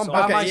 5 other if I'm songs.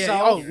 by Okay, yeah.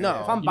 myself, Oh,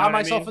 no. If I'm You know by what I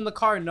myself mean? in the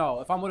car,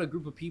 no. If I'm with a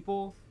group of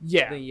people,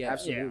 Yeah. then yeah.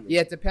 Absolutely.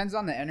 yeah, it depends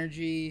on the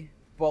energy,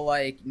 but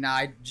like nah,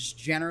 I just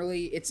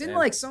generally it's in Yeah.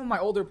 like some of my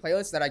older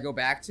playlists that I go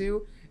back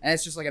to, and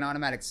it's just like an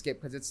automatic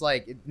skip because it's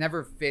like it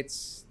never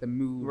fits the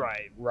mood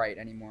right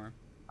anymore.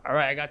 All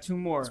right. I got two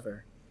more. That's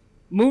fair.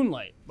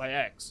 Moonlight by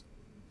X.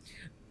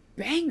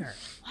 Banger.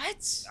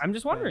 What? I'm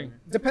just wondering.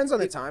 Depends on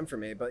the time for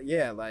me, but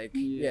yeah, like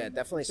yeah,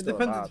 definitely It still.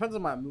 depends. a It bop. depends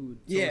on my mood.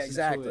 to Yeah, listen to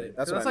exactly. it.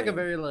 That's 'Cause what I like a mean.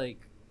 very like.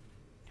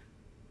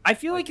 I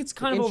feel like it's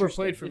kind of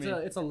Interesting. overplayed for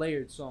me. It's a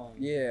layered song.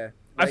 Yeah.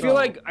 I feel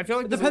like It there's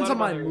a depends lot on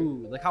my of other-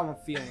 mood, like how I'm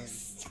feeling.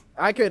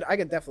 I could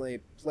definitely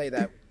play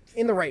that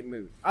in the right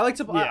mood. I like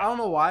to. Yeah. I don't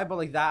know why, but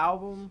like that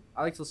album,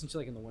 I like to listen to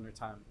like in the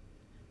wintertime.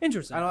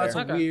 Interesting. I know that's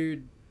Fair. a Okay.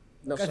 weird.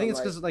 No I think it's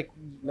sunlight, because like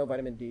no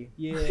vitamin D.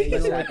 yeah,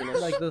 Less like,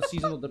 happiness. like the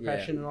seasonal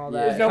depression and all Yeah.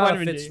 that. There's It no kinda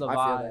vitamin fits D. the I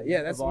feel vibe. that.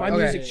 Yeah, that's the my vibe.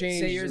 music Say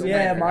changed. yours the Yeah,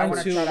 way again. I mine wanna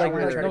wanna too, try to- like, I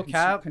wanna no try to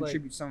cap,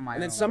 contribute some of my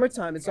And then own.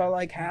 summertime, it's all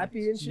like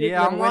happy and shit. Yeah,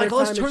 and I'm then like,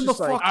 let's wintertime, turn it's the just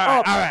like, fuck All right,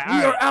 up. all right, We all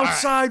are right, all right.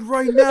 outside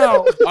right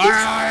now.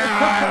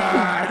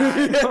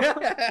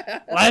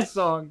 Last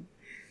song.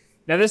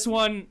 Now this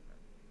one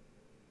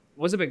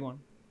was a big one,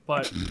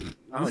 but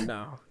Oh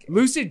no.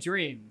 Lucid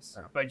Dreams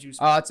Oh. by Juice.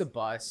 Oh, it's a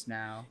bust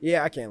now.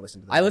 Yeah, I can't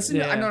listen to that. I listened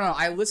Yeah. to no,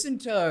 I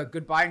listened to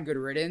Goodbye and Good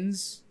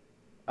Riddance,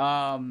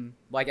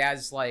 like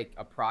as like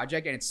a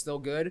project, and it's still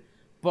good.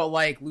 But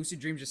like Lucid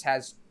Dreams just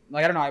has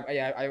like I don't know,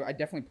 I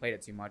definitely played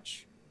it too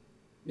much.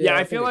 yeah, I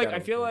think feel it like got I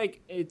feel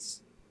overplayed. like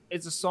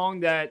it's a song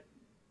that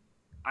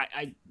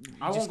I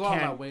I just won't go out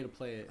of my can't. way to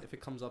play it. If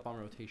it comes up on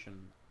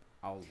rotation,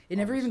 I'll. It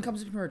never I'll even listen.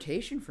 comes up in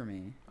rotation for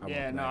me. I won't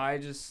Yeah, no, play. I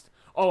just.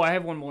 Oh, I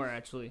have one more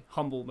actually.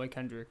 Humble by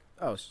Kendrick.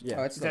 Oh yeah.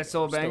 Oh, it's Is that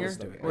still a banger,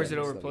 still good. or is it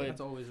Yeah, it's still overplayed? That's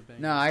always a banger.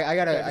 No, I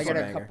got Yeah, a it's a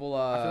banger. couple.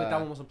 I feel like that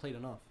one wasn't played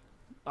enough.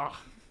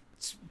 Ah,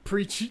 it's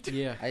preachy.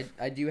 Yeah.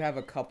 I do have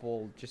a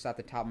couple just at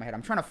the top of my head.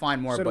 I'm trying to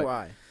find more, So do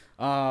but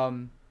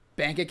I.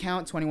 Bank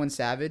Account 21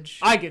 Savage.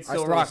 I could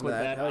still still rock listen with to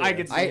that. that. Hell I yeah.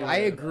 could. Still I rock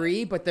with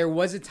agree, but there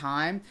was a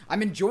time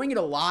I'm enjoying it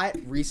a lot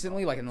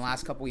recently, like in the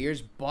last couple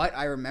years. But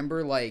I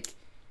remember like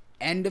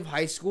end of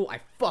high school,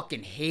 I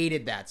fucking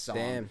hated that song.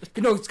 Damn.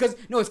 No, it's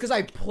because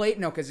I played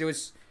because it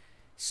was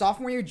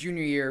sophomore year,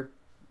 junior year.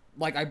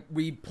 Like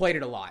we played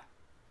it a lot.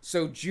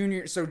 So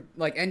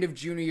like end of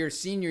junior year,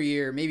 senior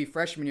year, maybe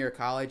freshman year of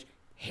college,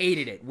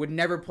 hated it. Would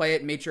never play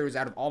it. Made sure it was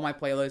out of all my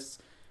playlists.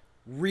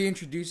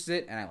 Reintroduced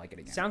it, and I like it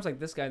that. again. Sounds like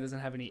this guy doesn't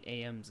have any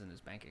AMs in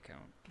his bank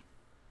account.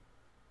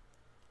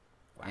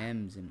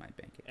 M's in my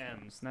bank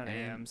account. M's, not M.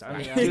 AMs. I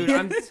mean,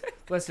 dude,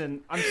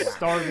 listen, I'm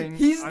starving.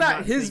 He's I'm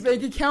not. His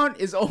thinking. bank account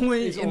is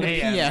only It's in the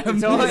only AM. PM.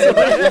 It's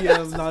only-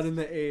 AM, not in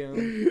the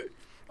AM.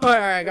 All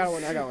right, I got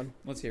one. I got one.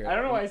 Let's hear it. I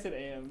don't know why I said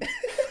AM.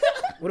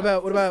 What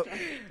about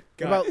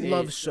God,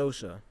 Love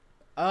Sosa?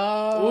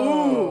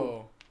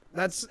 Oh.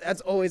 That's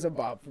always a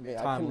bop for me.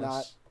 I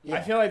Timeless. cannot.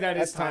 I feel like that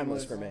is That's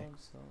timeless for me.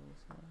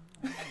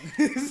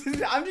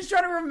 I'm just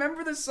trying to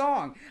remember the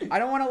song. I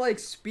don't want to like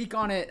speak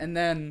on it and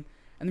then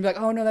be like,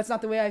 oh no, that's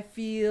not the way I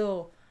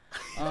feel.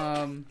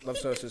 Love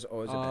Sauce is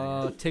always a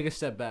banger. Take a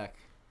step back.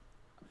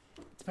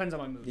 Depends on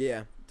my mood.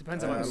 Yeah,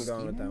 Depends on my I'm mood.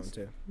 going with that one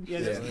too. Yeah,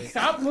 Yeah. just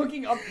stop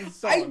looking up the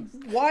songs.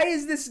 Why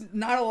is this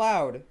not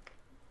allowed?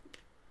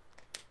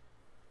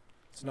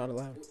 It's not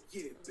allowed.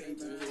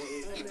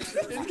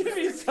 It's gonna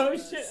be so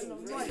shit in the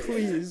mic.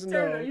 Please,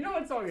 Turn no. it, you know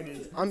what song it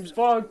is? I'm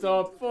Fucked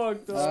up.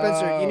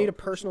 Spencer. You need a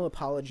personal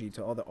apology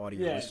to all the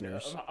audio Yeah,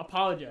 listeners.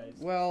 apologize.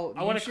 Well,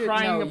 I want a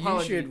crying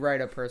apology. You should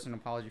write a personal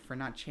apology for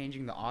not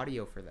changing the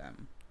audio for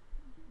them.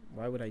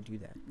 Why would I do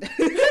that?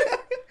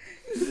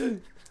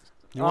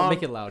 You want to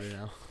make it louder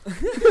now?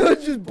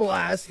 Just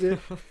blast it.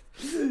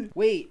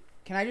 Wait,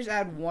 can I just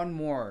add one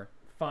more?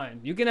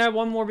 Fine. You can add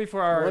one more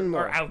before our One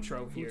more.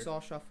 outro here.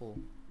 Futsal Shuffle.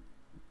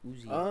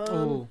 Uzi.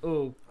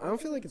 Ooh. I don't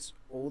feel like it's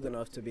old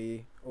enough to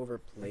be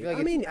overplayed. I feel like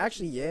I mean,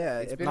 actually, yeah.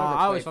 it's it been No, probably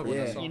I always played fuck with for-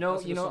 that yeah. song. You know,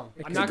 That's a you good know. song.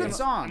 I'm It's not a good gonna.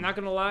 song. I'm not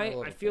gonna I lie.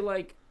 love I it. feel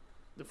like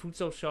the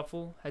Futsal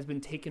Shuffle has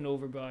been taken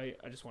over by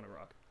I Just Want to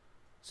Rock.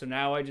 So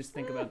now I just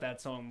think about that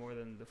song more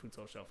than the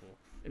Futsal Shuffle,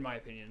 in my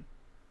opinion.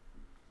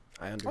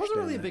 I I understand. wasn't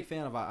really a that. big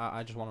fan of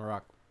I Just Want to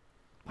Rock.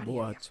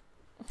 What?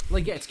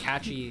 Like, yeah, it's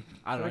catchy.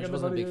 I don't know. I just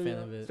wasn't a big fan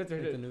of it. Spit Like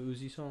it. the new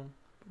Uzi song.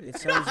 It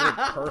sounds like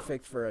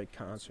perfect for a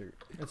concert.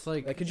 It's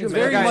like, Like, could you it's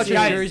very imagine- much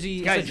Guys, a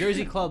Jersey, guys. it's a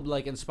Jersey Club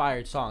like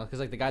inspired song because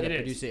like the guy that It is.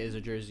 produced it is a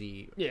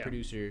Jersey Yeah.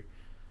 producer.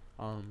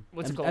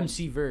 What's it called?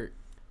 MC Vert.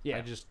 Yeah.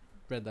 I just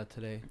read that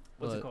today.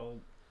 What's it but-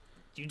 called?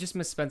 You just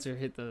miss Spencer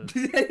hit the.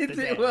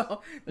 They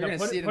will. They're No,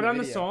 gonna see it in put the on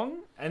the video. song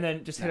and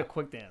then just hit No. a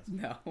quick dance.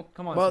 No.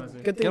 Come on, Well, Spencer.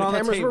 good thing Get the on the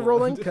cameras were table.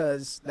 rolling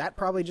because that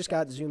probably just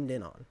got zoomed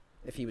in on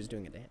if he was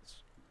doing a dance.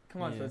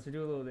 Come on, Yeah. Spencer.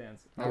 Do a little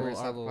dance. No, we're I gonna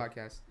stop the will-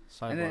 podcast.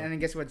 Sidebar. And then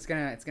guess what? It's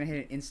gonna hit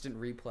an instant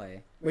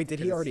replay. Wait, did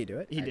he Because- already do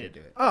it? He I did.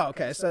 do it. Oh,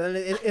 okay. So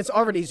then it's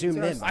already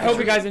zoomed in. I hope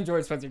you guys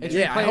enjoyed Spencer. It's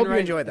Yeah, I replaying hope you right-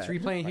 enjoyed It's that.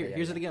 replaying here. Oh, yeah,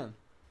 Here's yeah. it again.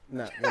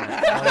 No.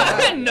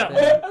 no.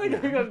 I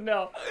think he goes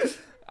no.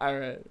 All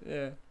right.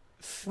 Yeah.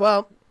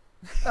 Well,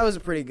 that was a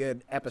pretty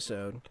good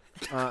episode.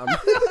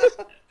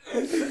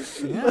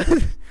 Yeah.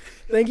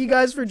 Thank you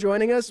guys for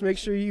joining us. Make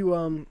sure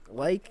you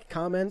like,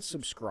 comment,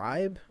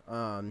 subscribe.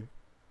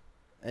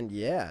 And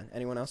yeah,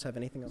 anyone else have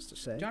anything else to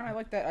say? John, I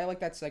like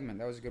that segment.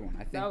 That was a good one.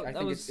 I think That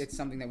it's was- it's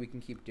something that we can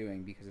keep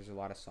doing because there's a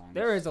lot of songs.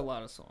 There is a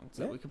lot of songs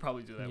that Yeah. we could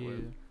probably do that Yeah.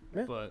 with.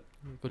 Yeah. But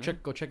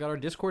Go check out our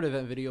Discord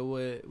event video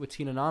with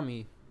Tina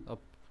Nami up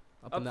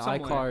in Up the somewhere.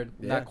 iCard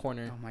in Yeah. that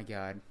corner. Oh my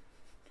god.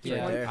 It's right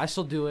Yeah, there. I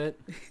still do it.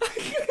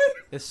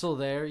 It's still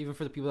there, even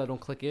for the people that don't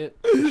click it.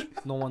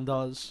 No one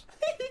does.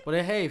 But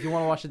hey, if you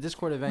want to watch the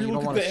Discord event, you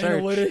don't want to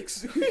search.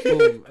 analytics.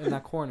 Boom, in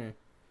that corner.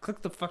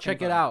 click the fucking. Check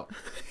it button. out.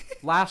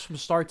 Last from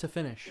start to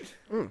finish.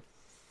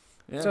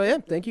 Yeah. So yeah,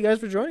 thank you guys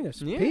for joining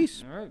us. Yeah.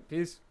 Peace. All right.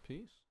 Peace.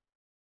 Peace.